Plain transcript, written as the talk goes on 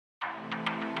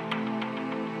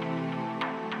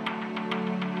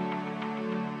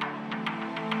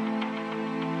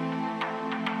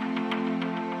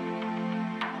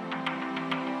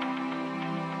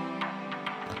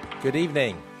Good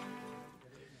evening.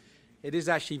 It is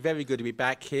actually very good to be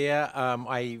back here.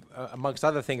 Amongst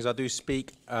other things, I do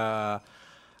speak a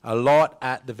lot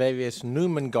at the various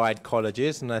Newman Guide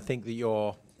colleges, and I think that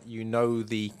you know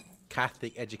the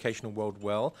Catholic educational world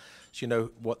well, so you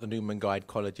know what the Newman Guide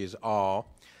colleges are.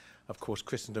 Of course,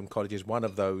 Christendom College is one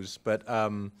of those, but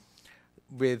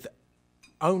with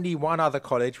only one other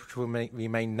college, which will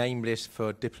remain nameless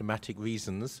for diplomatic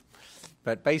reasons,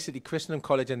 but basically Christendom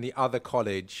College and the other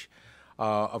college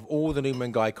of all the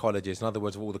Newman Guide colleges, in other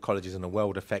words, of all the colleges in the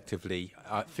world effectively,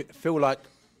 feel like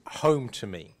home to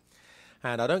me.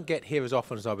 And I don't get here as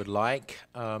often as I would like.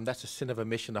 That's a sin of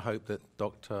omission I hope that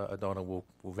Dr. O'Donnell will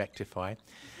rectify.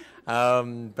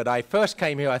 But I first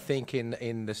came here, I think,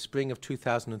 in the spring of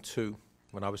 2002,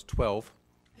 when I was 12.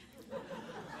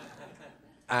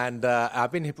 And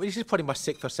I've been here, this is probably my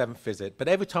 6th or 7th visit, but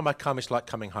every time I come, it's like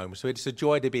coming home. So it's a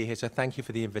joy to be here, so thank you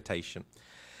for the invitation.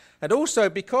 And also,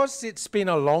 because it's been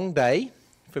a long day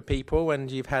for people,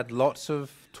 and you've had lots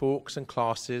of talks and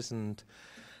classes and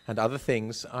other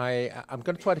things, I'm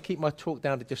going to try to keep my talk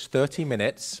down to just 30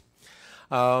 minutes.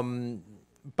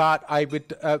 But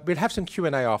we'll have some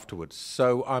Q&A afterwards.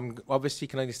 So I'm obviously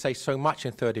can only say so much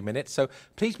in 30 minutes. So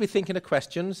please be thinking of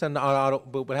questions, and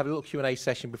we'll have a little Q&A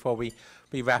session before we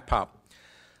wrap up.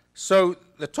 So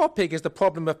the topic is the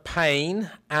problem of pain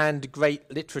and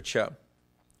great literature.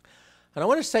 And I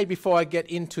want to say before I get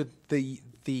into the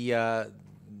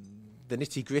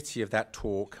nitty-gritty of that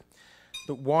talk,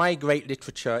 that why great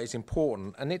literature is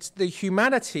important. And it's the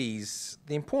humanities,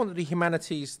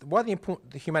 why the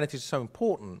humanities are so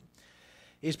important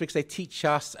is because they teach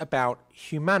us about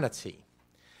humanity.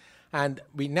 And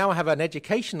we now have an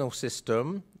educational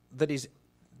system that is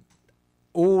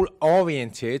all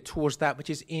oriented towards that which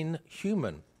is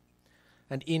inhuman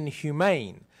and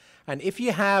inhumane. And if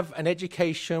you have an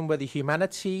education where the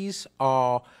humanities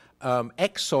are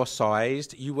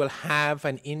exorcised, you will have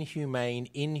an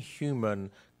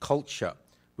inhuman culture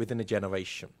within a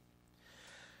generation.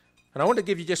 And I want to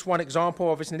give you just one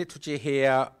example of it in literature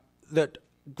here, that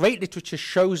great literature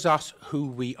shows us who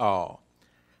we are.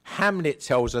 Hamlet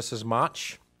tells us as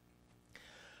much.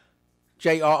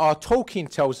 J.R.R. Tolkien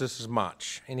tells us as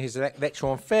much in his lecture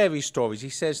on fairy stories. He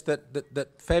says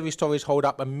that fairy stories hold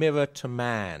up a mirror to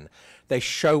man. They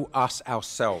show us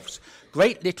ourselves.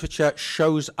 Great literature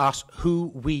shows us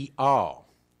who we are.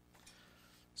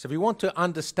 So if we want to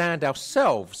understand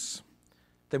ourselves,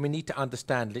 then we need to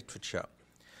understand literature.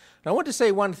 Now, I want to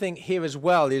say one thing here as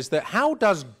well, is that how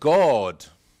does God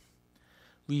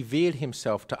reveal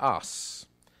himself to us?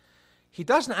 He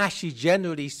doesn't actually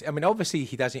generally, obviously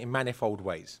he does it in manifold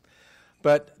ways,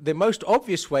 but the most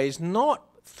obvious way is not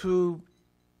through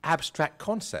abstract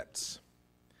concepts.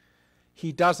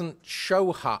 He doesn't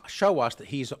show us that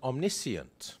he's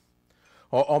omniscient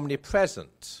or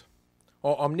omnipresent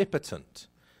or omnipotent.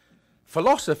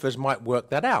 Philosophers might work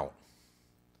that out.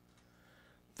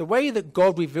 The way that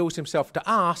God reveals himself to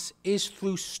us is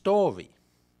through story.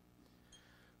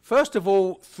 First of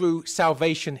all, through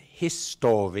salvation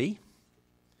history.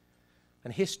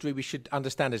 And history we should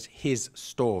understand as his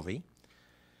story.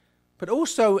 But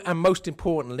also, and most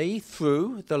importantly,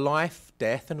 through the life,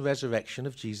 death, and resurrection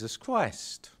of Jesus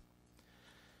Christ.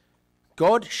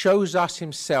 God shows us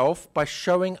himself by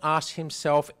showing us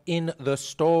himself in the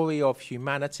story of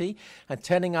humanity and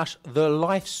telling us the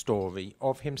life story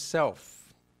of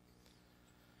himself.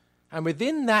 And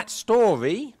within that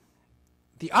story,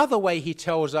 the other way he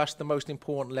tells us the most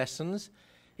important lessons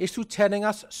is through telling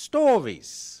us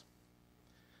stories.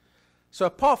 So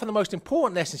apart from the most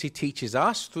important lessons he teaches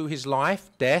us through his life,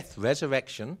 death,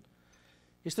 resurrection,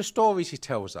 is the stories he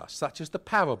tells us, such as the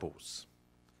parables.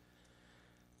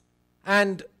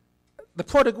 And the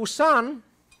prodigal son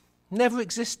never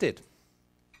existed.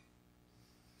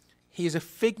 He is a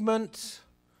figment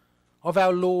of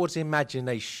our Lord's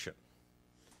imagination.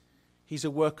 He's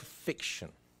a work of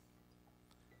fiction.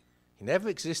 He never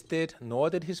existed, nor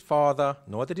did his father,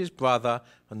 nor did his brother,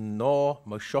 and nor,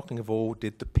 most shocking of all,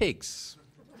 did the pigs.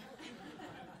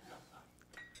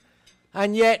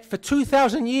 And yet, for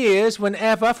 2,000 years,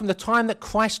 whenever, from the time that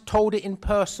Christ told it in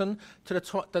person to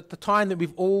the time that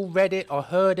we've all read it or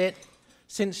heard it,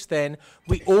 since then,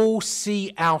 we all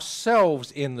see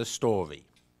ourselves in the story,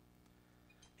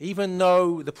 even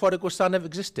though the prodigal son never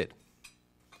existed.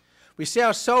 We see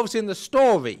ourselves in the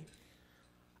story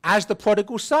as the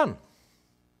prodigal son,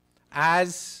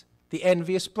 as the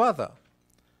envious brother,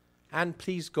 and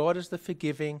please God, as the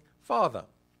forgiving father.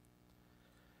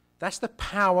 That's the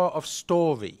power of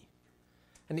story.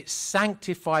 And it's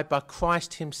sanctified by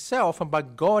Christ himself and by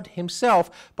God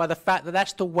himself by the fact that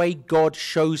that's the way God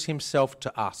shows himself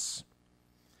to us.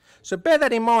 So bear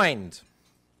that in mind.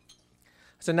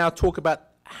 So now talk about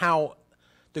how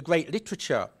the great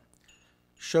literature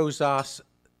shows us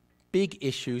big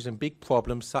issues and big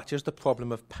problems, such as the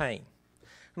problem of pain.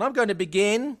 And I'm going to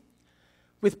begin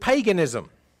with paganism.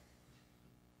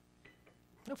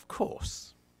 Of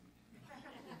course.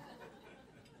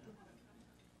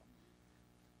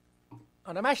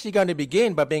 And I'm actually going to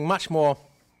begin by being much more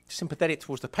sympathetic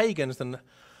towards the pagans than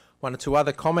one or two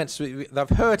other comments that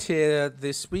I've heard here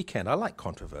this weekend. I like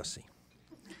controversy.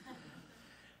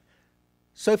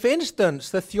 So, for instance,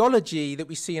 the theology that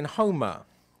we see in Homer.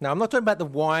 Now, I'm not talking about the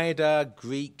wider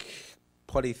Greek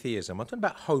polytheism. I'm talking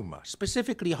about Homer,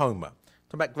 specifically Homer. I'm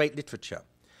talking about great literature.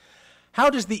 How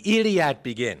does the Iliad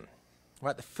begin?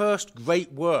 Right, the first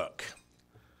great work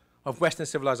of Western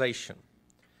civilization.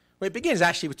 Well, it begins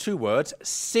actually with two words,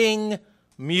 sing,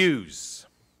 muse.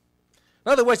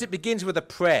 In other words, it begins with a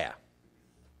prayer.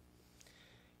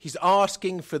 He's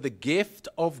asking for the gift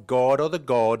of God or the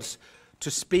gods to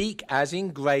speak as in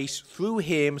grace through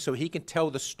him so he can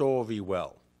tell the story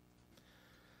well.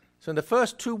 So in the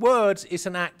first two words, it's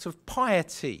an act of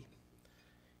piety.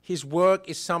 His work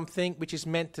is something which is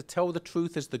meant to tell the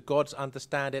truth as the gods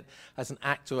understand it, as an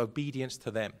act of obedience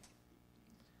to them.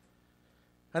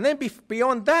 And then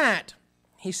beyond that,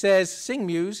 he says, sing,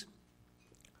 muse,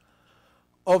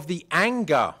 of the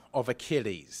anger of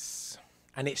Achilles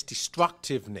and its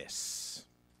destructiveness.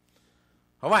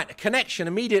 All right, a connection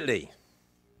immediately.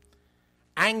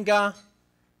 Anger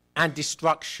and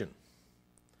destruction.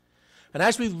 And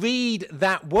as we read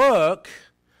that work,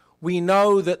 we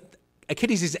know that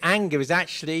Achilles' anger is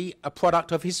actually a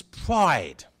product of his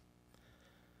pride.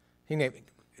 You know,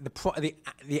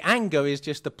 the anger is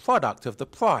just the product of the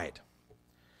pride.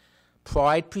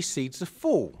 Pride precedes the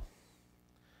fall.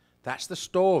 That's the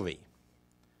story.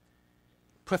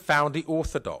 Profoundly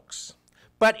orthodox.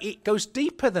 But it goes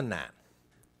deeper than that.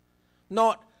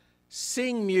 Not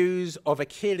sing, muse of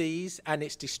Achilles and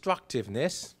its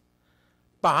destructiveness,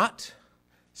 but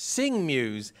sing,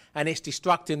 muse and its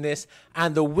destructiveness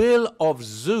and the will of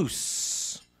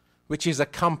Zeus, which is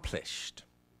accomplished.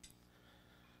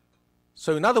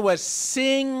 So in other words,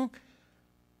 sing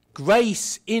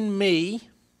grace in me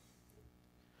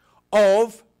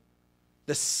of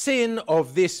the sin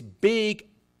of this big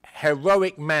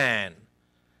heroic man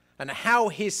and how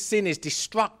his sin is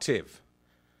destructive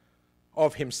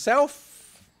of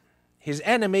himself, his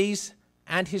enemies,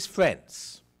 and his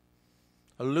friends.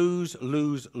 A lose,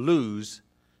 lose, lose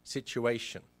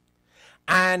situation.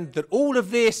 And that all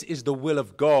of this is the will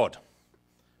of God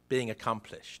being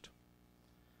accomplished.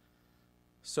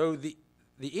 So the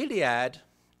Iliad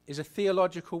is a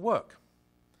theological work.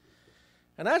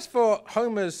 And as for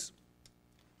Homer's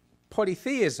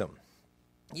polytheism,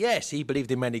 yes, he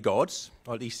believed in many gods,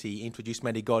 or at least he introduced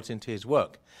many gods into his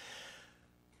work.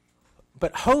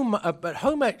 But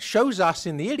Homer shows us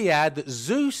in the Iliad that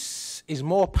Zeus is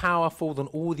more powerful than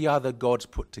all the other gods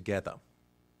put together.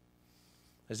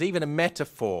 There's even a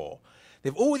metaphor.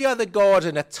 They've all the other gods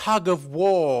in a tug of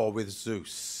war with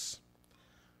Zeus.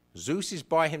 Zeus is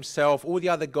by himself, all the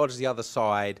other gods the other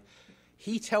side.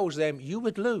 He tells them, you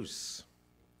would lose.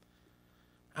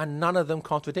 And none of them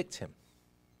contradict him.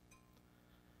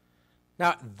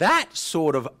 Now, that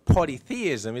sort of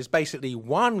polytheism is basically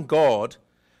one god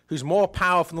who's more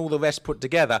powerful than all the rest put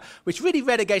together, which really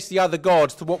relegates the other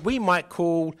gods to what we might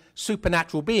call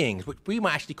supernatural beings, which we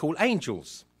might actually call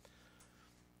angels,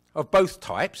 of both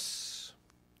types,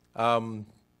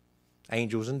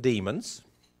 angels and demons.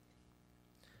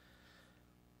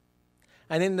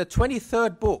 And in the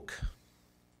 23rd book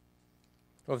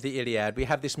of the Iliad, we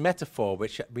have this metaphor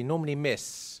which we normally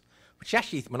miss, which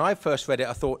actually, when I first read it,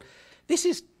 I thought, this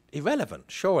is irrelevant,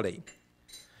 surely.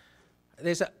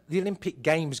 There's the Olympic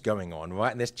Games going on, right?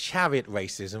 And there's chariot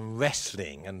races and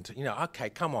wrestling and,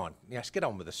 okay, come on. Let's get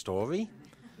on with the story.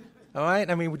 All right?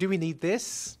 I mean, do we need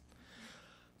this?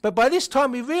 But by this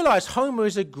time, we realize Homer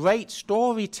is a great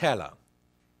storyteller,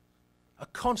 a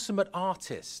consummate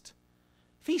artist.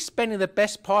 If he's spending the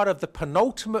best part of the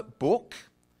penultimate book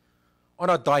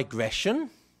on a digression,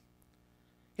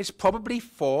 it's probably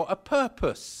for a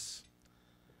purpose.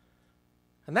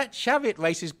 And that chariot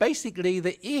race is basically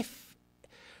that if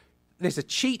there's a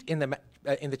cheat in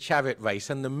the chariot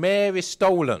race and the mare is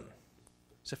stolen,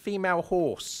 it's a female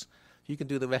horse. You can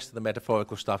do the rest of the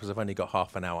metaphorical stuff because I've only got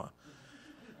half an hour.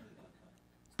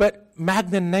 But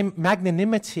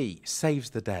magnanimity saves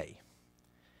the day.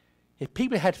 If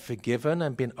people had forgiven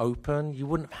and been open, you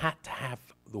wouldn't have had to have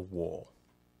the war.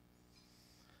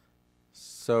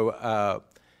 So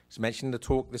it's mentioned in the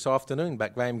talk this afternoon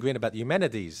about Graham Greene about the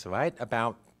Eumenides, right?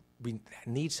 About we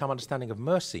need some understanding of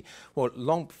mercy. Well,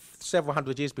 several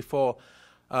hundred years before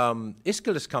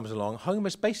Aeschylus comes along,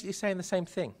 Homer's basically saying the same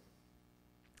thing.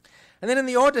 And then in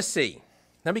the Odyssey,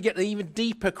 then we get the even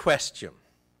deeper question.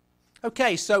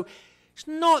 Okay, so it's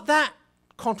not that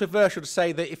controversial to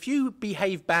say that if you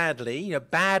behave badly,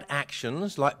 bad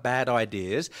actions like bad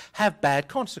ideas have bad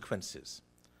consequences,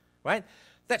 right?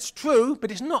 That's true, but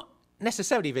it's not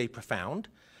necessarily very profound.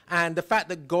 And the fact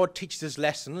that God teaches us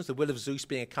lessons, the will of Zeus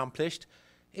being accomplished,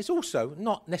 is also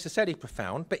not necessarily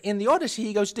profound. But in the Odyssey,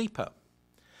 he goes deeper.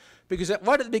 Because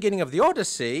right at the beginning of the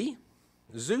Odyssey,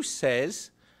 Zeus says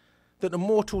that the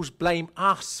mortals blame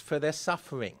us for their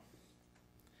suffering,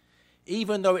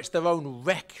 even though it's their own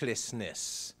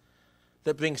recklessness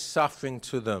that brings suffering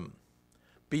to them,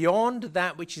 beyond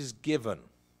that which is given.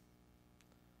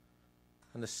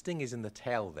 And the sting is in the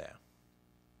tail there.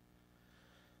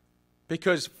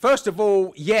 Because, first of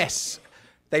all, yes,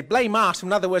 they blame us.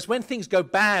 In other words, when things go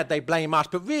bad, they blame us.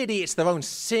 But really, it's their own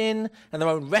sin and their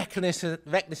own recklessness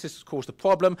that caused the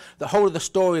problem. The whole of the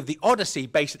story of the Odyssey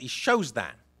basically shows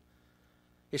that.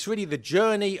 It's really the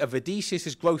journey of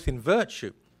Odysseus' growth in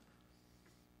virtue,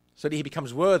 so that he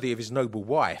becomes worthy of his noble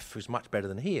wife, who's much better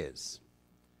than he is.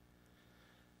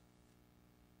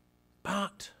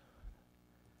 But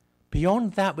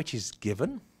beyond that which is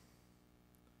given,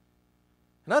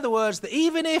 in other words, that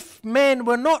even if men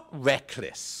were not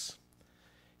reckless,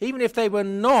 even if they were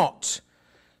not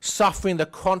suffering the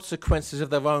consequences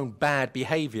of their own bad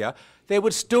behavior, there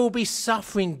would still be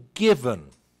suffering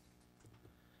given.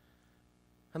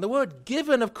 And the word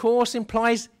given, of course,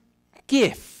 implies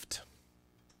gift.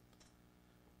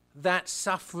 That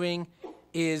suffering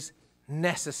is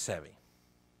necessary.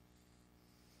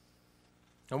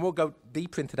 And we'll go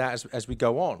deeper into that as we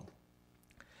go on.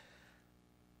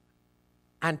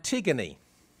 Antigone.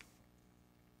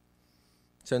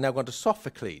 So now going to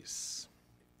Sophocles.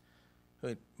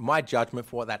 My judgment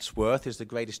for what that's worth is the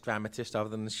greatest dramatist other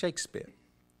than Shakespeare.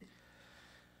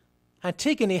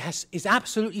 Antigone is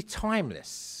absolutely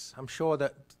timeless. I'm sure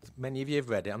that many of you have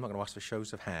read it. I'm not going to ask for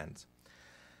shows of hands.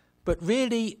 But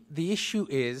really, the issue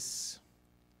is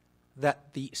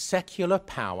that the secular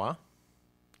power,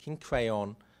 King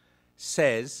Creon,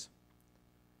 says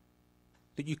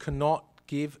that you cannot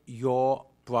give your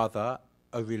brother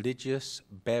a religious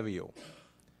burial,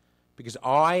 because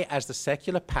I, as the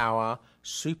secular power,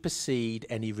 supersede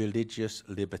any religious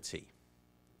liberty.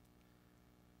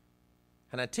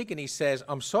 And Antigone says,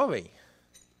 I'm sorry.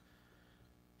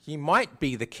 He might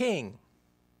be the king.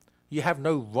 You have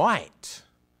no right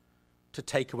to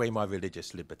take away my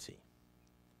religious liberty.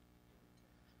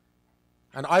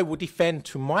 And I will defend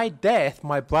to my death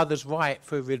my brother's right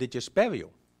for a religious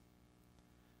burial.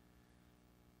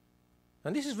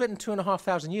 And this is written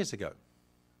 2,500 years ago.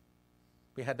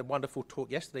 We had a wonderful talk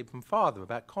yesterday from Father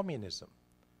about communism.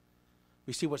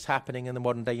 We see what's happening in the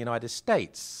modern-day United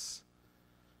States.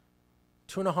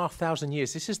 2,500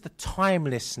 years. This is the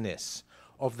timelessness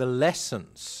of the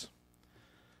lessons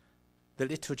that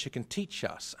literature can teach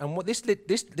us. And what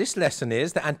this lesson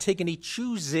is, that Antigone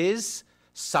chooses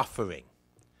suffering.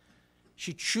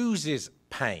 She chooses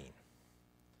pain.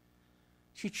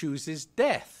 She chooses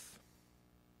death.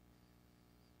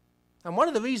 And one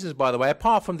of the reasons, by the way,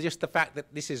 apart from just the fact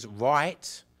that this is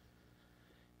right,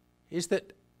 is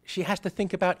that she has to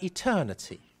think about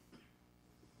eternity.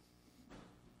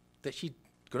 That she's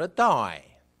going to die.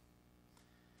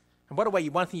 And by the way,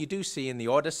 one thing you do see in the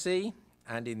Odyssey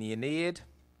and in the Aeneid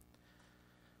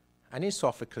and in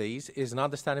Sophocles is an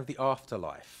understanding of the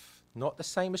afterlife. Not the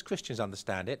same as Christians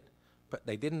understand it, but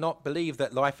they did not believe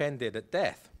that life ended at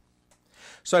death.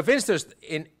 So, for instance,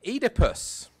 in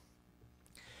Oedipus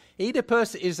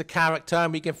is a character,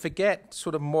 and we can forget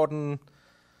sort of modern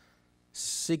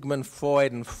Sigmund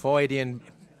Freud and Freudian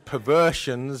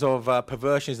perversions in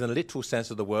the literal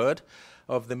sense of the word,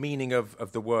 of the meaning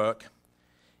of the work.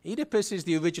 Oedipus is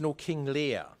the original King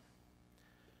Lear,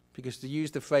 because to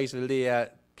use the phrase of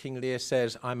Lear, King Lear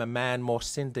says, I'm a man more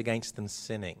sinned against than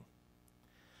sinning.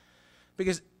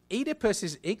 Because Oedipus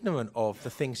is ignorant of the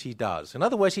things he does. In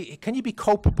other words, can you be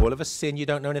culpable of a sin you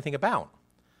don't know anything about?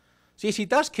 So yes, he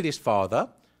does kill his father,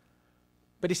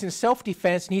 but it's in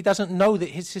self-defense and he doesn't know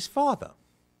that it's his father.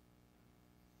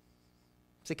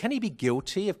 So can he be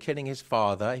guilty of killing his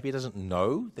father if he doesn't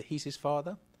know that he's his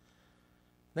father?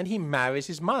 Then he marries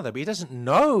his mother, but he doesn't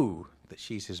know that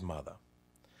she's his mother.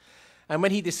 And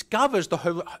when he discovers the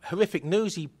horrific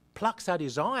news, he plucks out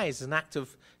his eyes, an act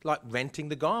of like renting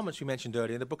the garments we mentioned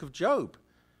earlier in the book of Job.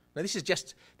 Now this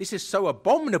is so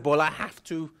abominable, I have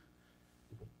to,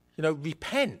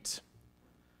 repent.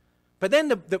 But then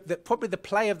probably the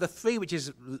play of the three, which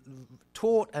is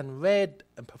taught and read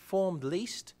and performed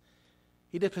least,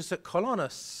 Oedipus at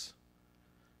Colonus.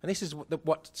 And this is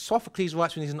what Sophocles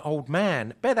writes when he's an old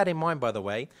man. Bear that in mind, by the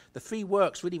way. The three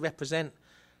works really represent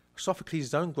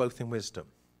Sophocles' own growth in wisdom.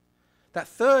 That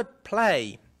third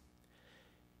play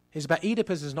is about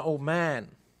Oedipus as an old man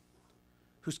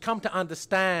who's come to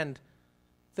understand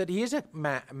that he is a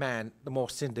man the more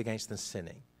sinned against than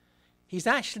sinning. He's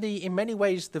actually, in many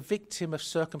ways, the victim of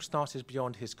circumstances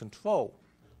beyond his control,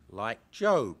 like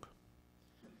Job.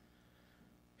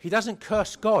 He doesn't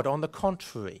curse God, on the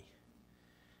contrary.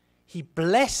 He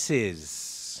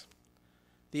blesses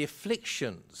the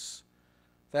afflictions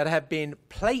that have been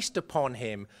placed upon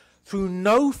him through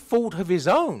no fault of his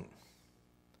own,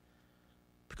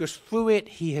 because through it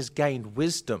he has gained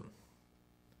wisdom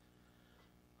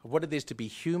of what it is to be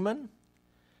human,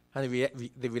 and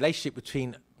the relationship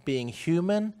between being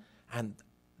human and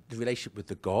the relationship with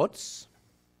the gods.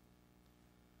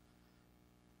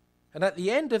 And at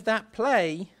the end of that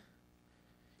play,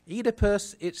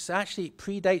 Oedipus, it actually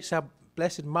predates our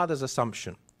Blessed Mother's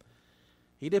assumption.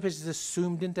 Oedipus is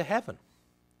assumed into heaven.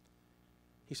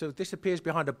 He sort of disappears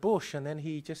behind a bush, and then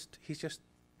he's just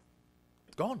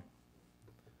gone.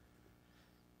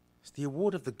 It's the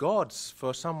award of the gods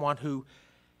for someone who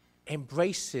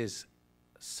embraces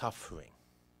suffering.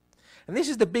 And this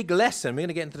is the big lesson. We're going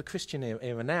to get into the Christian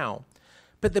era now.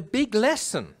 But the big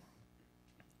lesson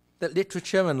that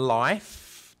literature and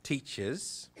life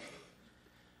teaches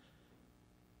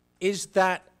is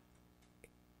that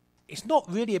it's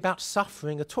not really about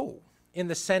suffering at all, in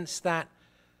the sense that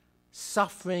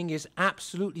suffering is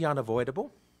absolutely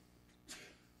unavoidable.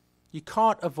 You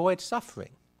can't avoid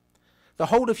suffering. The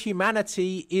whole of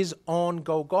humanity is on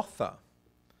Golgotha.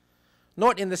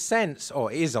 Not in the sense,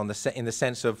 or is on in the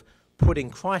sense of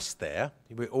putting Christ there.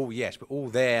 We're all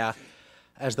there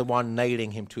as the one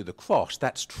nailing him to the cross.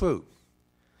 That's true.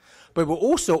 But we're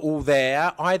also all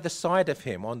there either side of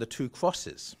him on the two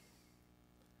crosses.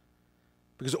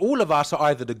 Because all of us are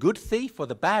either the good thief or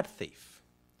the bad thief.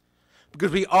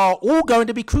 Because we are all going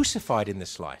to be crucified in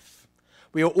this life.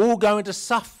 We are all going to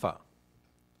suffer.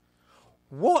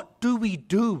 What do we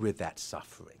do with that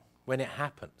suffering when it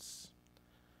happens?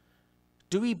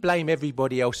 Do we blame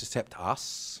everybody else except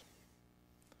us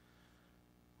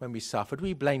when we suffer? Do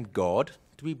we blame God?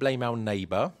 Do we blame our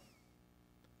neighbor?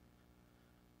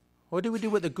 Or do we do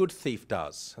what the good thief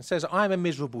does and says, I'm a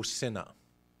miserable sinner?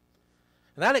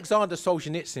 And Alexander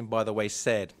Solzhenitsyn, by the way,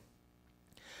 said,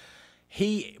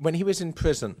 when he was in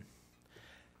prison,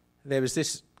 there was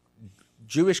this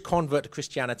Jewish convert to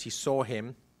Christianity, saw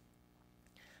him,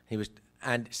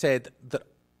 and said that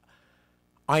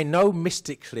I know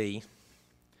mystically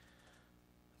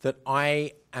that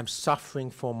I am suffering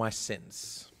for my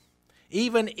sins.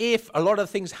 Even if a lot of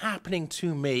things happening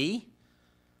to me,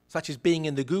 such as being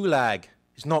in the gulag,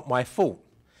 is not my fault.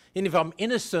 And if I'm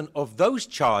innocent of those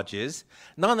charges,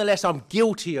 nonetheless I'm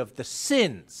guilty of the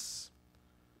sins.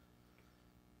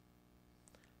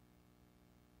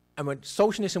 And when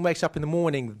Solzhenitsyn wakes up in the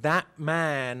morning, that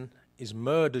man is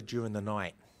murdered during the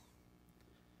night.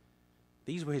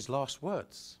 These were his last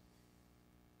words.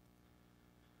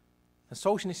 And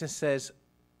Solzhenitsyn says,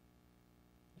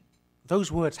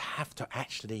 those words have to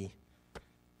actually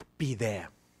be there.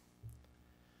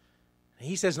 And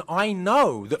he says, I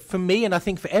know that for me, and I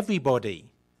think for everybody,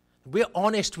 we're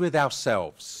honest with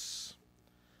ourselves.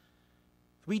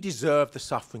 We deserve the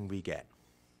suffering we get,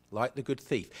 like the good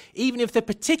thief. Even if the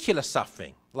particular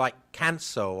suffering, like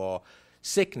cancer or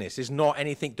sickness, is not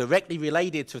anything directly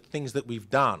related to things that we've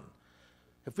done.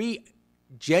 If we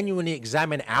genuinely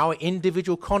examine our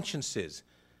individual consciences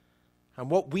and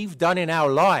what we've done in our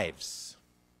lives,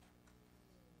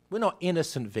 we're not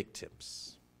innocent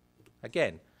victims.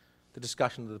 Again, the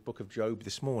discussion of the book of Job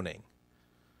this morning.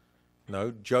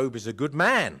 No, Job is a good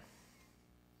man.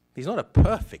 He's not a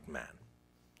perfect man.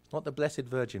 He's not the Blessed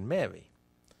Virgin Mary.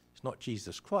 He's not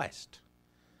Jesus Christ.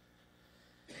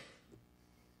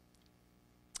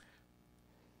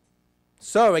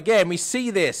 So again, we see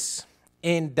this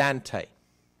in Dante.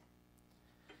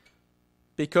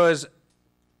 Because,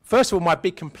 first of all, my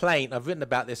big complaint, I've written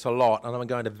about this a lot, and I'm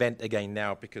going to vent again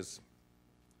now because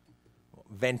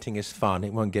venting is fun.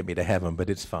 It won't get me to heaven, but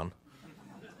it's fun.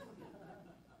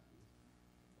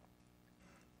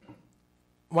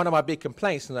 One of my big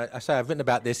complaints, and I say I've written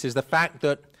about this, is the fact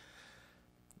that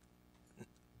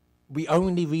we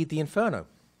only read the Inferno.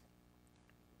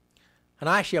 And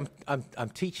actually, I'm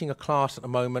teaching a class at the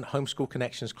moment, Homeschool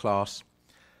Connections class,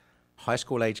 high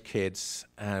school age kids,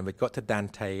 and we got to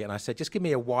Dante, and I said, just give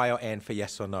me a Y or N for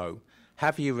yes or no.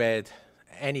 Have you read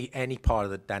any part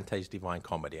of the Dante's Divine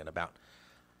Comedy, and about,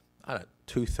 I don't know,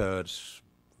 2/3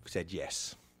 said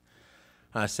yes.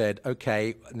 And I said,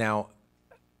 okay, now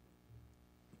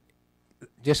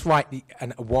just write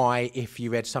and why if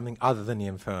you read something other than the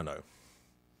Inferno.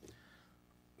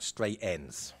 Straight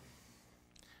ends.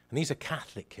 And these are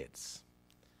Catholic kids.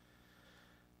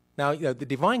 Now, you know, the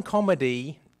Divine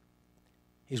Comedy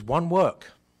is one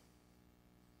work,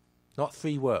 not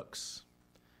 3 works.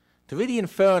 To read the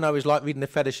Inferno is like reading the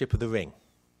Fellowship of the Ring.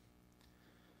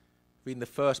 Reading the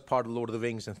first part of Lord of the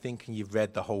Rings and thinking you've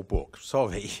read the whole book.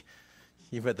 Sorry,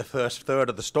 you've read the first third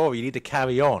of the story. You need to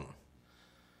carry on.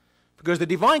 Because the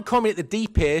Divine Comedy at the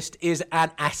deepest is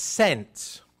an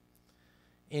ascent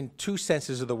in 2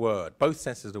 senses of the word, both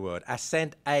senses of the word.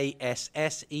 Ascent,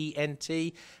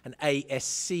 A-S-S-E-N-T, and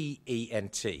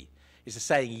A-S-C-E-N-T. It's a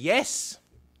saying yes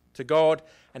to God,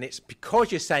 and it's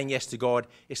because you're saying yes to God,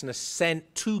 it's an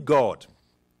ascent to God.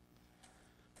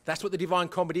 That's what the Divine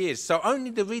Comedy is. So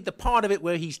only to read the part of it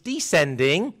where he's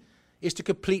descending is to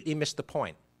completely miss the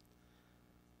point.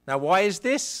 Now, why is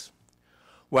this?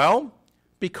 Well,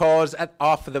 because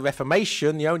after the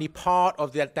Reformation, the only part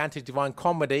of the Dante's Divine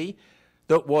Comedy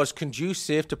that was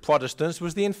conducive to Protestants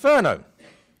was the Inferno.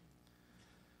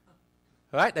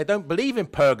 Right? They don't believe in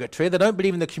purgatory. They don't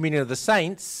believe in the communion of the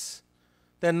saints.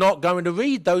 They're not going to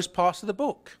read those parts of the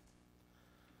book.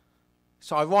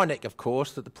 It's ironic, of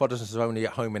course, that the Protestants are only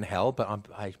at home in hell, but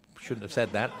I shouldn't have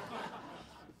said that.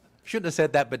 Shouldn't have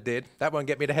said that, but did. That won't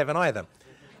get me to heaven either.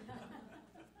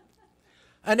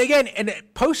 And again, in the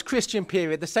post-Christian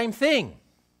period, the same thing.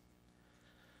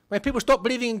 When people stop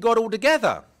believing in God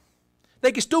altogether,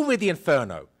 they can still read the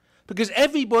Inferno, because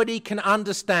everybody can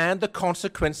understand the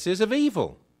consequences of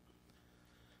evil.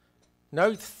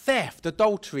 No, theft,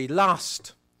 adultery,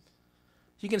 lust.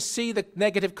 You can see the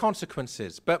negative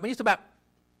consequences. But when you talk about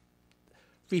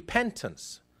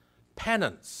repentance,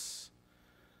 penance,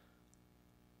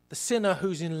 the sinner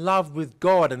who's in love with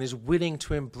God and is willing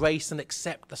to embrace and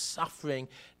accept the suffering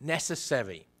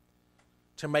necessary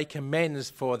to make amends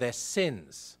for their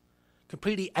sins,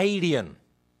 completely alien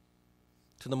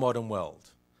to the modern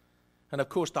world. And of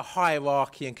course, the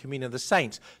hierarchy and communion of the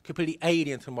saints, completely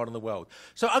alien to the modern world.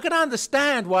 So I can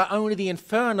understand why only the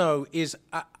Inferno is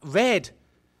read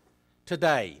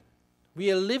today.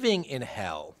 We are living in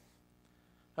hell.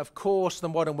 Of course, the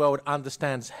modern world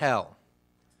understands hell.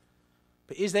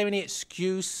 But is there any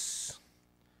excuse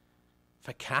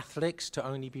for Catholics to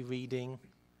only be reading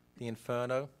the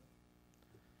Inferno?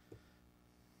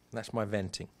 That's my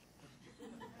venting.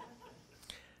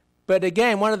 But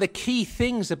again, one of the key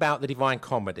things about the Divine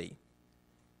Comedy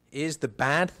is the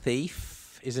bad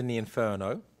thief is in the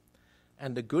Inferno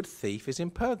and the good thief is in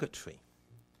purgatory.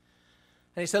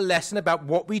 And it's a lesson about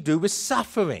what we do with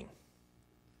suffering.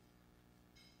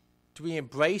 Do we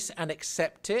embrace and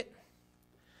accept it?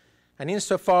 And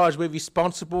insofar as we're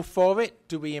responsible for it,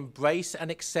 do we embrace and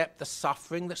accept the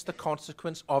suffering that's the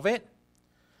consequence of it?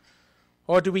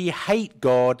 Or do we hate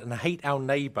God and hate our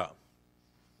neighbor?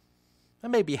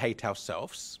 And maybe hate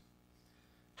ourselves,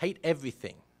 hate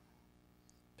everything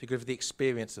because of the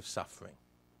experience of suffering.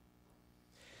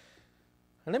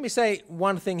 And let me say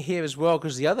one thing here as well,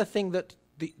 because the other thing that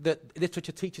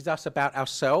literature teaches us about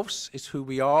ourselves is who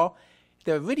we are.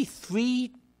 There are really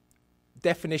 3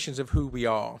 definitions of who we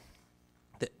are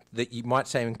that you might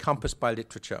say are encompassed by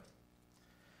literature.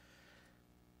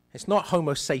 It's not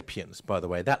Homo sapiens, by the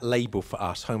way, that label for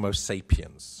us, Homo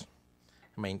sapiens.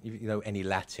 I mean, you know any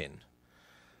Latin.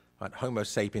 Right? Homo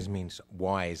sapiens means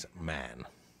wise man.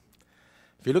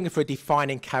 If you're looking for a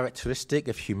defining characteristic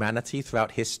of humanity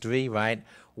throughout history, right,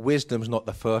 wisdom's not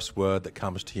the first word that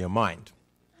comes to your mind.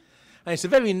 And it's a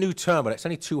very new term, but it's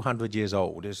only 200 years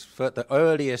old. It's the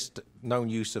earliest known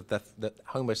use of the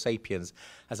Homo sapiens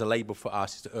as a label for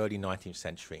us is the early 19th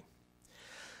century.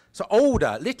 So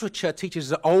literature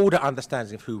teaches an older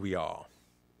understanding of who we are.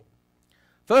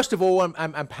 First of all,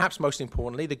 and perhaps most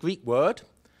importantly, the Greek word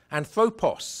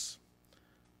anthropos.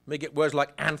 We get words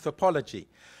like anthropology.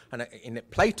 And in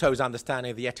Plato's understanding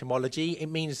of the etymology, it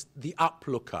means the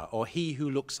uplooker or he who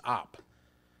looks up.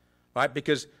 Right?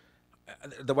 Because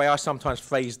the way I sometimes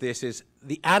phrase this is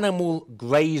the animal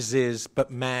grazes,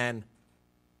 but man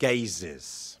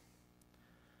gazes.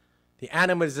 The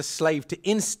animal is a slave to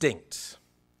instinct.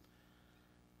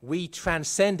 We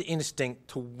transcend instinct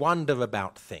to wonder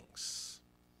about things.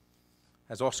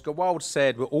 As Oscar Wilde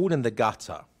said, we're all in the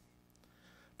gutter,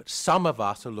 but some of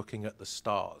us are looking at the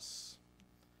stars.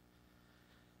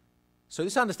 So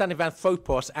this understanding of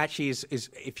anthropos actually is,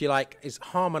 if you like, is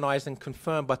harmonized and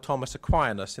confirmed by Thomas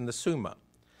Aquinas in the Summa,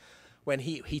 when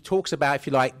he talks about, if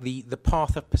you like, the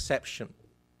path of perception.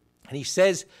 And he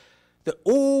says that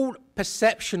all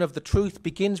perception of the truth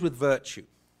begins with virtue,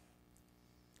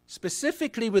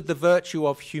 specifically with the virtue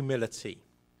of humility.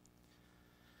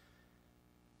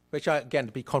 Which, again,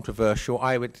 to be controversial,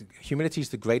 humility is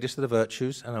the greatest of the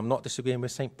virtues, and I'm not disagreeing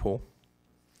with St. Paul.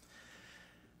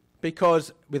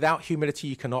 Because without humility,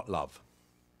 you cannot love.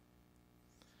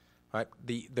 Right?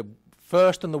 The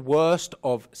first and the worst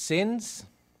of sins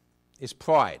is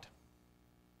pride.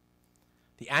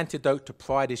 The antidote to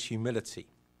pride is humility.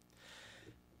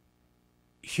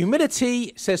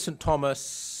 Humility, says St.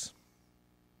 Thomas,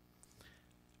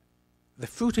 the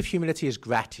fruit of humility is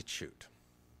gratitude.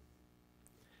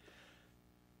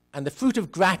 And the fruit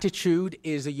of gratitude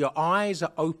is that your eyes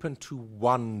are open to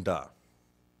wonder.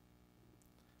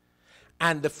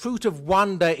 And the fruit of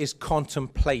wonder is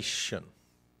contemplation.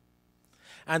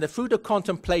 And the fruit of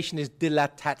contemplation is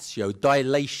dilatatio,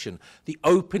 dilation, the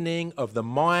opening of the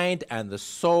mind and the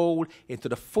soul into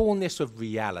the fullness of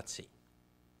reality.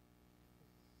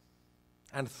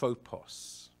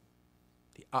 Anthropos,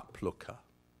 the uplooker.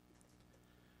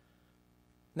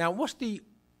 Now, what's the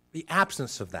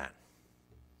absence of that?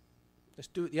 Let's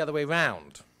do it the other way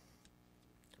round.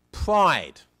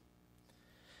 Pride.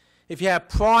 If you have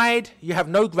pride, you have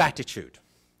no gratitude.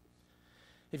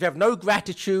 If you have no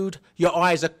gratitude, your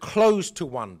eyes are closed to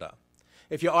wonder.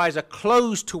 If your eyes are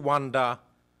closed to wonder,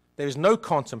 there is no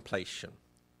contemplation.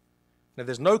 And if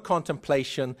there's no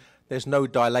contemplation, there's no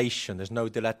dilation, there's no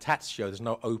dilatatio, there's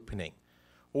no opening.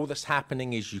 All that's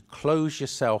happening is you close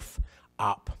yourself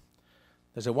up.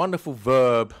 There's a wonderful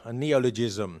verb, a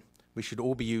neologism we should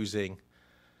all be using.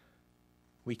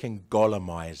 We can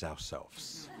Gollumize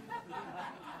ourselves.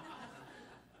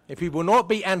 If we will not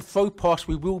be anthropos,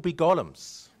 we will be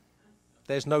golems.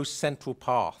 There's no central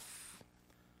path.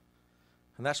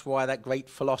 And that's why that great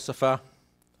philosopher,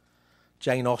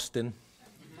 Jane Austen,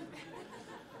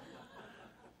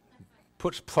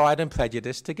 puts pride and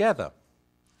prejudice together.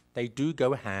 They do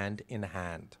go hand in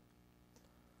hand.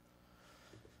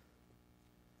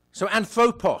 So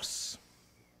anthropos.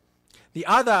 The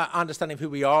other understanding of who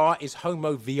we are is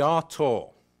homo viator,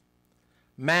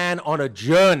 man on a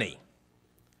journey,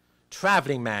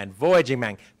 traveling man, voyaging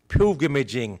man,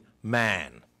 pilgrimaging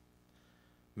man,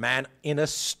 man in a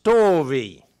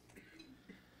story.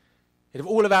 If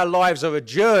all of our lives are a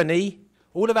journey,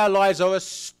 all of our lives are a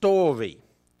story.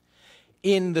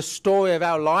 In the story of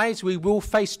our lives, we will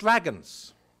face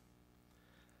dragons.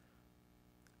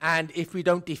 And if we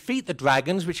don't defeat the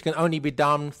dragons, which can only be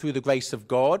done through the grace of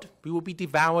God, we will be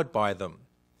devoured by them.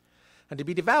 And to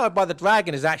be devoured by the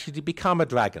dragon is actually to become a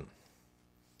dragon.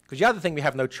 Because the other thing we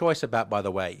have no choice about, by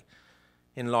the way,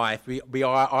 in life, we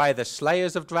are either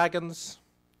slayers of dragons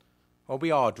or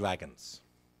we are dragons.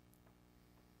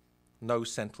 No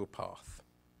central path.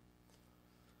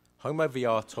 Homo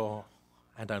viator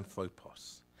and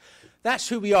anthropos. That's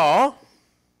who we are,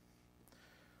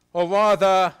 or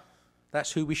rather,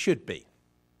 that's who we should be.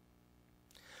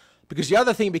 Because the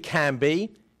other thing we can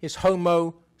be is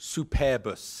homo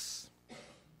superbus.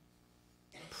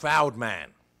 Proud man.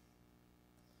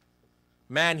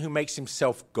 Man who makes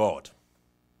himself God.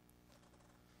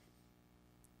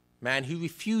 Man who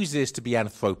refuses to be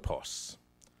anthropos.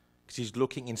 Because he's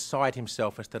looking inside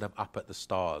himself instead of up at the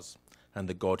stars and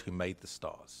the God who made the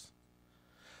stars.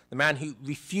 The man who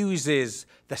refuses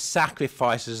the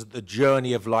sacrifices that the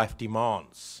journey of life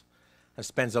demands and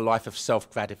spends a life of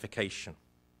self-gratification.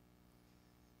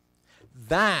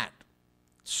 That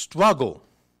struggle,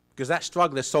 because that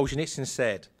struggle, as Solzhenitsyn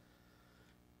said,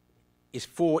 is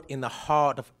fought in the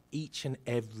heart of each and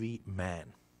every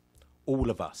man, all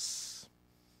of us.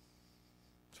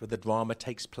 That's where the drama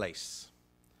takes place.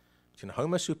 Between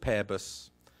homo superbus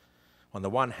on the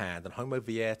one hand and homo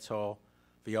viator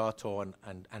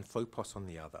and anthropos on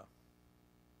the other.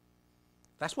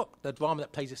 That's what the drama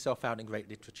that plays itself out in great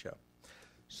literature.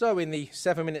 So in the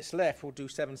 7 minutes left, we'll do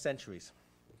 7 centuries.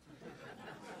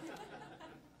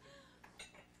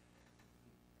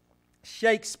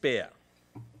 Shakespeare.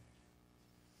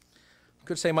 I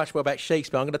could say much more about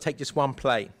Shakespeare. I'm going to take just one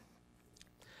play.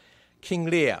 King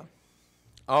Lear,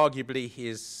 arguably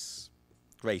his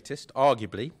greatest,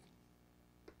 arguably.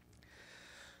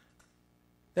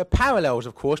 There are parallels,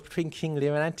 of course, between King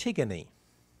Lear and Antigone.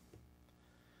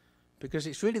 Because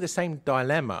it's really the same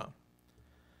dilemma.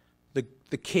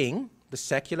 The king, the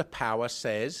secular power,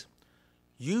 says,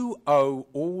 you owe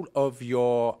all of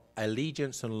your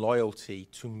allegiance and loyalty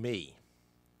to me.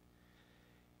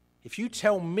 If you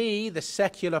tell me, the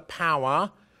secular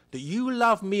power, that you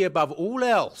love me above all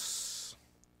else,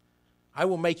 I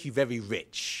will make you very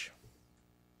rich.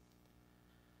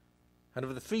 And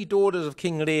of the 3 daughters of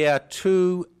King Lear,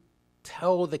 2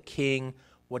 tell the king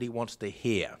what he wants to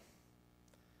hear.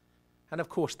 And of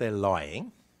course they're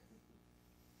lying,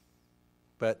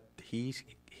 but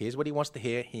here's what he wants to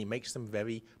hear. He makes them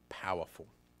very powerful.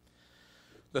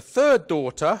 The third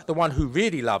daughter, the one who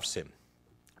really loves him,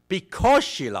 because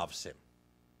she loves him,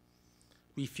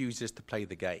 refuses to play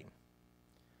the game.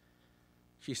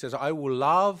 She says, I will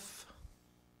love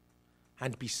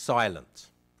and be silent.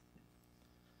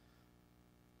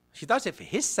 She does it for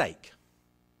his sake.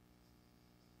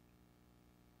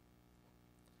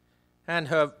 And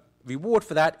her reward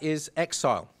for that is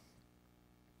exile.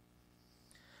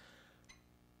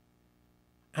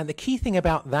 And the key thing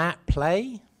about that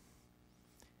play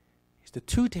is the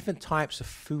two different types of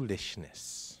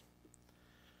foolishness.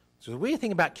 So the weird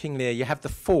thing about King Lear, you have the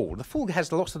fool. The fool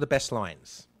has lots of the best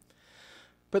lines.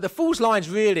 But the fool's lines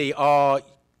really are,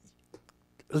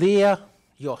 Lear,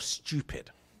 you're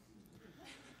stupid.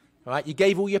 Right? You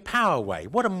gave all your power away.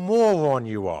 What a moron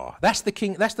you are. That's the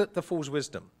king. That's the fool's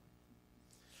wisdom.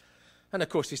 And of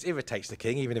course, this irritates the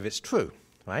king, even if it's true,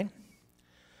 right?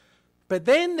 But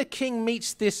then the king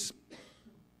meets this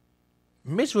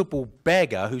miserable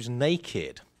beggar who's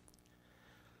naked,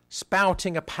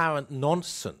 spouting apparent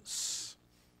nonsense.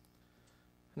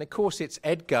 And of course, it's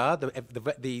Edgar,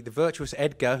 the virtuous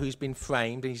Edgar, who's been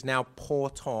framed, and he's now poor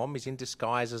Tom. He's in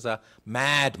disguise as a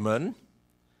madman.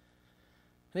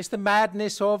 And it's the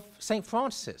madness of St.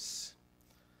 Francis.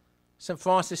 St.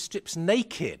 Francis strips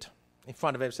naked in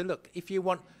front of him. So look, if you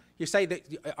want, you say that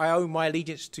I owe my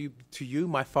allegiance to you,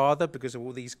 my father, because of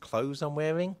all these clothes I'm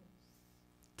wearing.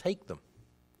 Take them.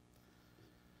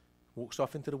 Walks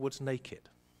off into the woods naked.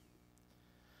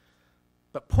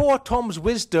 But poor Tom's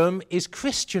wisdom is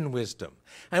Christian wisdom.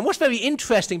 And what's very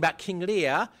interesting about King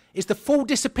Lear is the fool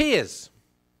disappears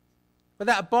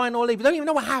without a bind or leave. We don't even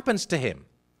know what happens to him.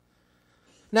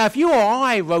 Now, if you or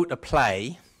I wrote a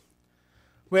play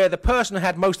where the person who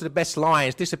had most of the best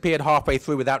lines disappeared halfway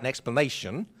through without an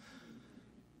explanation,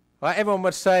 right, everyone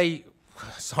would say,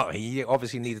 sorry, you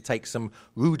obviously need to take some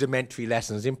rudimentary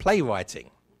lessons in playwriting.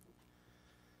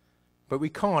 But we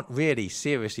can't really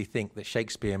seriously think that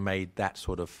Shakespeare made that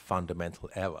sort of fundamental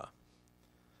error.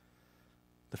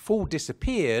 The fool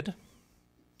disappeared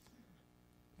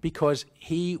because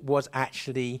he was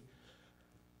actually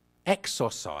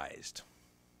exorcised.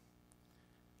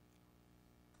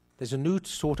 There's a new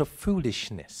sort of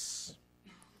foolishness,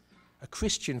 a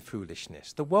Christian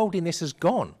foolishness. The worldliness has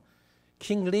gone.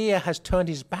 King Lear has turned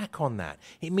his back on that.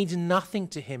 It means nothing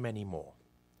to him anymore.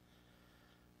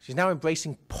 She's now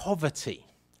embracing poverty.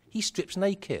 He strips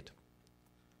naked.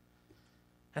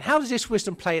 And how does this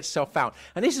wisdom play itself out?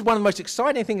 And this is one of the most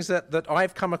exciting things that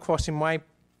I've come across in my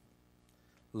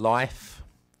life.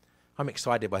 I'm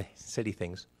excited by silly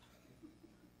things.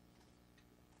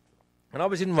 When I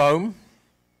was in Rome,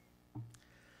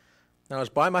 and I was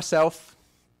by myself,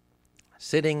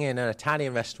 sitting in an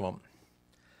Italian restaurant,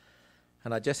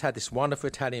 and I just had this wonderful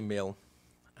Italian meal,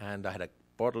 and I had a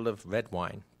bottle of red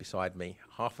wine beside me,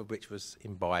 half of which was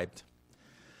imbibed,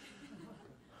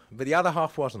 but the other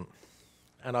half wasn't.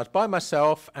 And I was by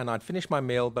myself, and I'd finished my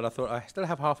meal, but I thought I still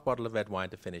have half a bottle of red wine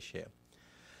to finish here.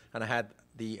 And I had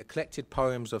the collected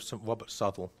poems of St. Robert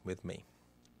Southwell with me.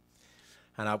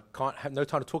 And I have no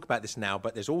time to talk about this now,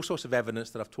 but there's all sorts of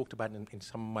evidence that I've talked about in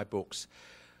some of my books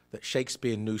that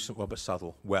Shakespeare knew St. Robert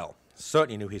Southwell well,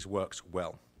 certainly knew his works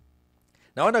well.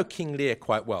 Now, I know King Lear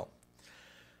quite well.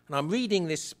 And I'm reading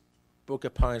this book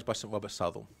of poems by St. Robert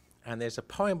Southwell. And there's a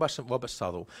poem by St. Robert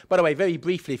Southwell. By the way, very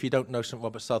briefly, if you don't know St.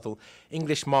 Robert Southwell,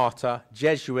 English martyr,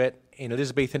 Jesuit in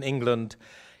Elizabethan England,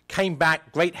 came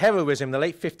back, great heroism in the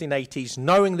late 1580s,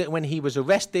 knowing that when he was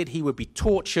arrested, he would be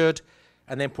tortured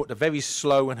and then put to a very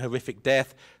slow and horrific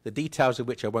death, the details of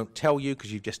which I won't tell you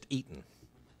because you've just eaten.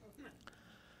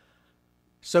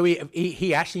 So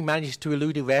he actually managed to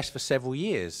elude arrest for several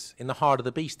years in the heart of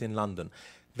the beast in London.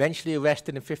 Eventually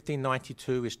arrested in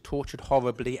 1592, is tortured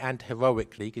horribly and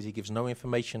heroically because he gives no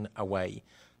information away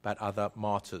about other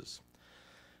martyrs.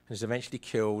 And is eventually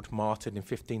killed, martyred in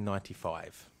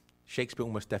 1595. Shakespeare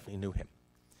almost definitely knew him.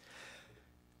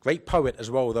 Great poet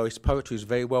as well, though his poetry is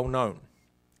very well known.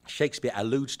 Shakespeare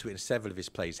alludes to it in several of his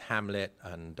plays, Hamlet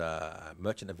and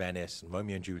Merchant of Venice and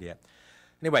Romeo and Juliet.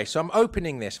 Anyway, so I'm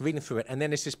opening this, reading through it, and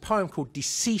then there's this poem called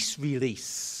Decease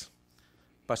Release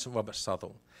by St. Robert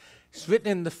Southwell. It's written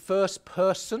in the first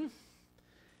person,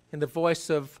 in the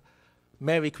voice of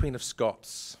Mary, Queen of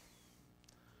Scots,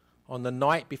 on the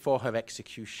night before her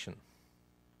execution.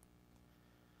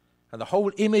 And the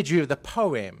whole imagery of the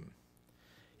poem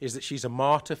is that she's a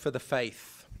martyr for the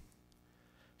faith.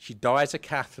 She dies a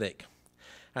Catholic,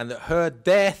 and that her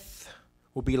death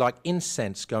will be like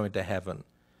incense going to heaven,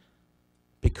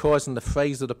 because, in the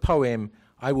phrase of the poem,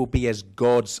 I will be as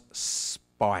God's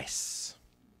spice.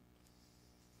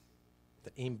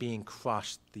 That in being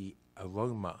crushed, the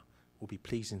aroma will be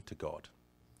pleasing to God.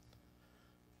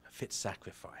 A fit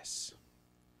sacrifice.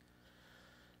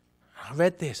 I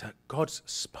read this, God's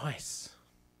spice.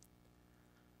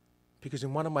 Because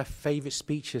in one of my favorite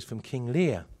speeches from King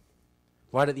Lear,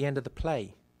 right at the end of the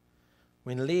play,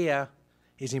 when Lear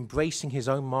is embracing his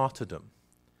own martyrdom,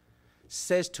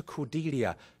 says to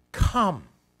Cordelia, come,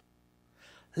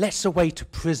 let's away to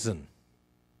prison,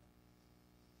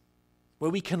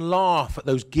 where we can laugh at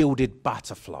those gilded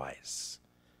butterflies,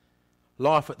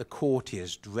 laugh at the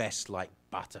courtiers dressed like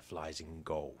butterflies in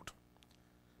gold.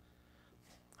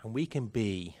 And we can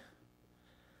be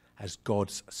as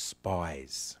God's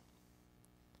spies.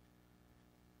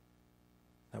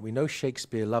 Now we know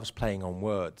Shakespeare loves playing on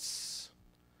words.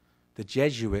 The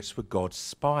Jesuits were God's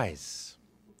spies.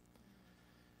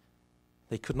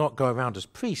 They could not go around as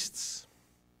priests.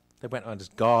 They went around as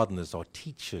gardeners or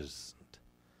teachers.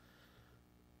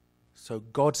 So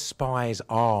God's spies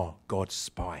are God's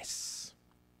spice.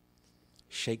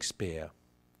 Shakespeare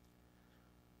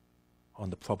on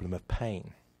the problem of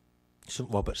pain. St.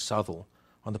 Robert Southwell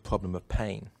on the problem of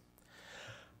pain.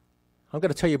 I'm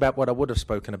going to tell you about what I would have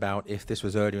spoken about if this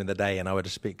was earlier in the day and I would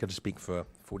have going to speak for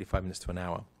 45 minutes to an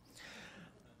hour.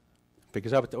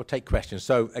 Because I'll take questions.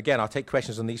 So again, I'll take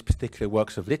questions on these particular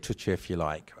works of literature, if you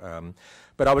like.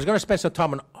 But I was going to spend some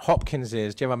time on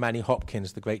Hopkins's, Jeremiah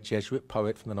Hopkins, the great Jesuit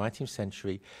poet from the 19th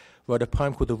century, wrote a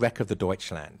poem called The Wreck of the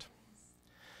Deutschland.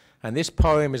 And this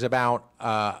poem is about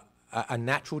a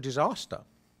natural disaster.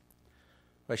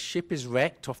 A ship is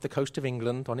wrecked off the coast of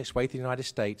England on its way to the United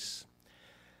States,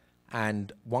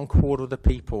 and 1/4 of the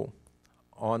people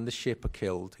on the ship are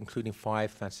killed, including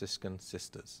 5 Franciscan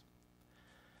sisters.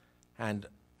 And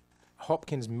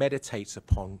Hopkins meditates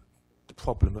upon the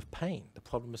problem of pain, the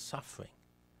problem of suffering,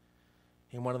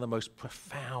 in one of the most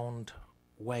profound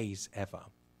ways ever.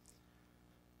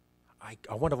 I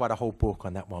want to write a whole book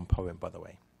on that one poem, by the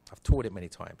way. I've taught it many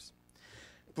times.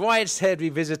 Brideshead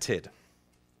Revisited,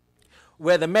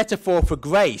 where the metaphor for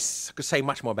grace, I could say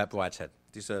much more about Brideshead,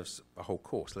 deserves a whole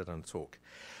course, let alone a talk.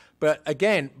 But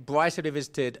again, Brideshead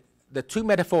Revisited, the two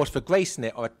metaphors for grace in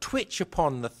it are a twitch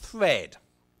upon the thread,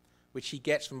 which he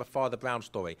gets from a Father Brown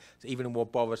story, so even more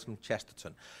borrows from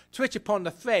Chesterton. Twitch upon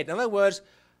the thread, in other words,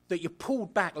 that you're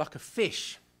pulled back like a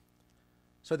fish.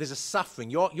 So there's a suffering.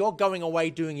 You're going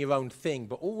away doing your own thing,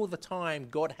 but all the time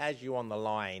God has you on the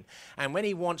line. And when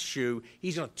he wants you,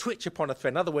 he's going to twitch upon a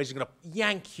thread. In other words, he's going to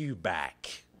yank you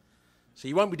back. So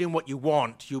you won't be doing what you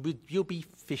want. You'll be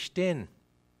fished in.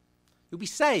 You'll be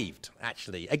saved,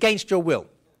 actually, against your will.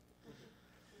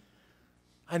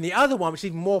 And the other one, which is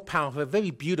even more powerful, very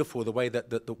beautiful, the way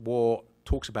that the war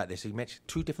talks about this. He mentioned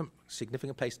 2 different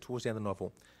significant places towards the end of the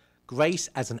novel. Grace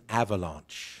as an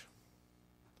avalanche.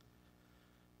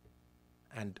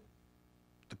 And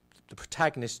the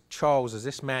protagonist, Charles, is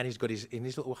this man. He's got in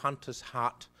his little hunter's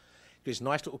hut, his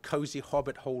nice little cozy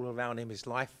hobbit hole around him, his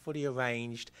life fully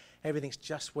arranged. Everything's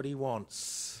just what he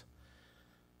wants.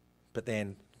 But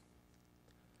then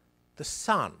the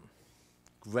sun,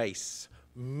 Grace,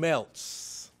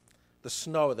 melts the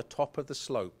snow at the top of the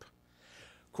slope,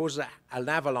 causes an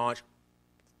avalanche,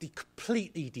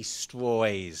 completely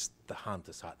destroys the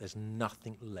hunter's hut. There's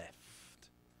nothing left.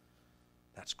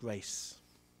 That's grace.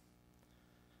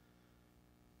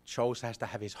 Charles has to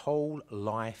have his whole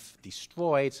life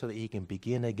destroyed so that he can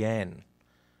begin again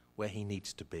where he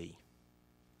needs to be.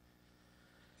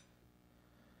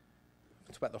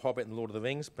 It's about The Hobbit and Lord of the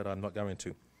Rings, but I'm not going to.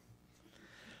 And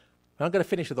I'm going to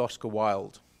finish with Oscar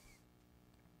Wilde.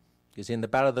 Because in The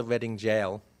Ballad of the Reading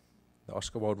Jail, that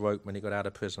Oscar Wilde wrote when he got out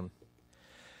of prison,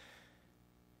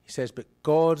 he says, but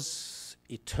God's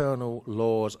eternal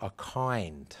laws are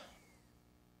kind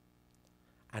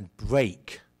and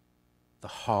break the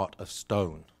heart of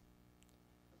stone.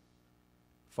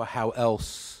 For how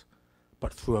else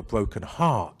but through a broken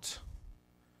heart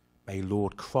may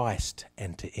Lord Christ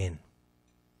enter in.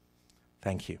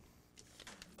 Thank you.